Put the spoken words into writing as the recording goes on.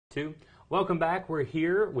Two. Welcome back. We're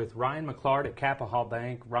here with Ryan McClard at Capaha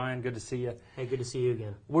Bank. Ryan, good to see you. Hey, good to see you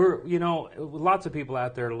again. Lots of people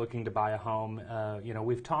out there looking to buy a home.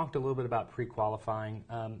 We've talked a little bit about pre-qualifying.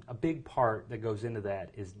 A big part that goes into that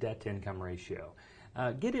is debt-to-income ratio.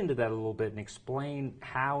 Get into that a little bit and explain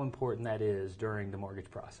how important that is during the mortgage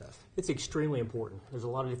process. It's extremely important. There's a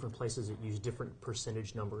lot of different places that use different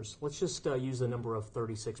percentage numbers. Let's just use the number of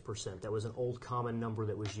 36%. That was an old common number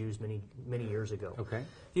that was used many years ago. Okay.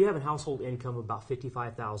 If you have a household income of about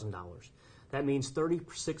 $55,000, that means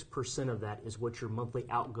 36% of that is what your monthly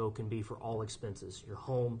outgo can be for all expenses: your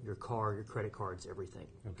home, your car, your credit cards, everything.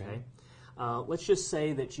 Okay. Let's just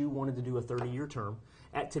say that you wanted to do a 30-year term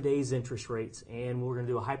at today's interest rates, and we're going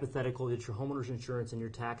to do a hypothetical that your homeowner's insurance and your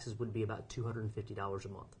taxes would be about $250 a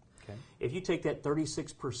month. Okay. If you take that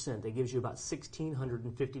 36%, that gives you about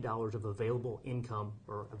 $1,650 of available income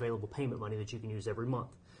or available payment money that you can use every month.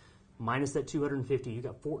 Minus that $250, you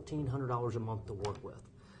got $1,400 a month to work with.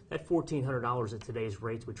 That $1,400 at today's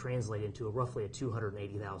rates would translate into roughly a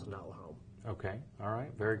 $280,000 home. Okay, all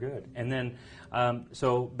right, very good. And then,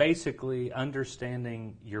 so basically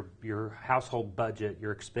understanding your household budget,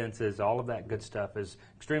 your expenses, all of that good stuff is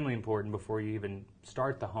extremely important before you even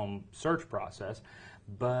start the home search process.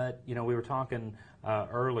 But, we were talking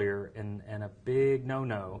earlier, and a big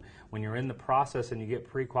no-no when you're in the process and you get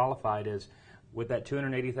pre-qualified is with that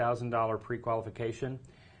 $280,000 pre-qualification,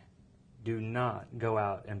 do not go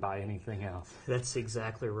out and buy anything else. That's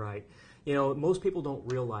exactly right. Most people don't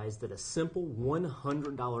realize that a simple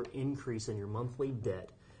 $100 increase in your monthly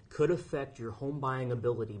debt could affect your home buying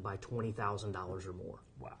ability by $20,000 or more.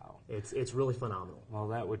 Wow. It's really phenomenal. Well,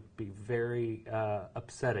 that would be very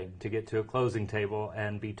upsetting to get to a closing table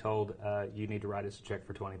and be told you need to write us a check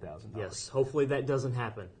for $20,000. Yes, hopefully that doesn't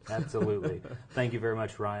happen. Absolutely. Thank you very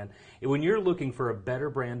much, Ryan. When you're looking for a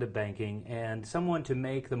better brand of banking and someone to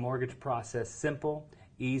make the mortgage process simple,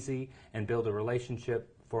 easy, and build a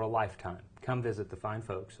relationship for a lifetime, come visit the fine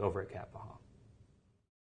folks over at Capaha.